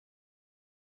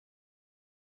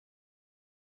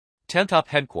Temtop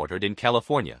headquartered in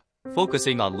California,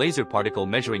 focusing on laser particle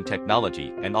measuring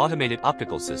technology and automated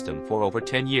optical system for over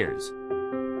 10 years.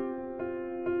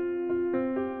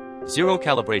 Zero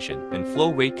calibration and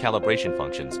flow rate calibration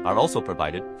functions are also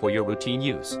provided for your routine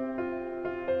use.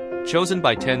 Chosen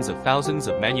by tens of thousands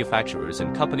of manufacturers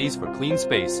and companies for clean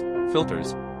space,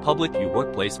 filters, public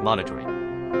workplace monitoring.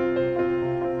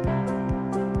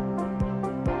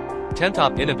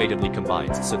 Temtop innovatively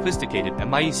combines sophisticated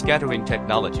MIE scattering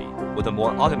technology with a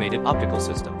more automated optical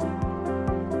system.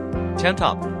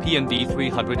 Temtop PMD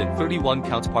 331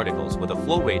 counts particles with a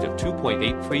flow rate of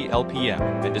 2.83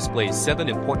 LPM and displays 7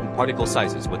 important particle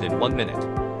sizes within 1 minute.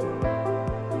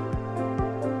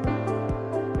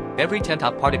 Every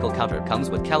Temtop particle counter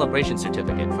comes with calibration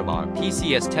certificate from our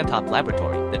PCS Temtop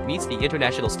laboratory that meets the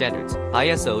international standards,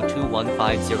 ISO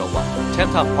 21501.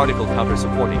 Temtop particle counter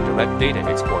supporting direct data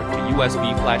export to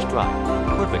USB flash drive,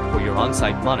 perfect for your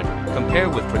on-site monitoring. Compare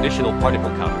with traditional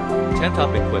particle counter.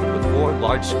 Temtop equipped with 4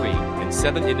 large screen and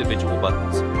 7 individual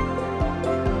buttons,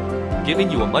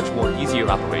 giving you a much more easier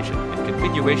operation and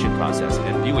configuration process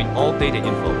and viewing all data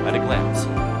info at a glance.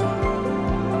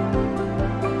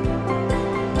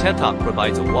 Temtop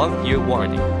provides a 1-year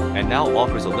warranty and now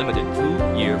offers a limited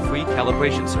 2-year free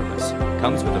calibration service.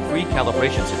 Comes with a free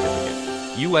calibration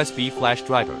certificate, USB flash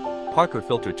driver, Parker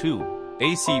filter tube,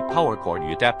 AC power cord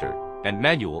adapter, and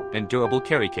manual and durable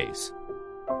carry case.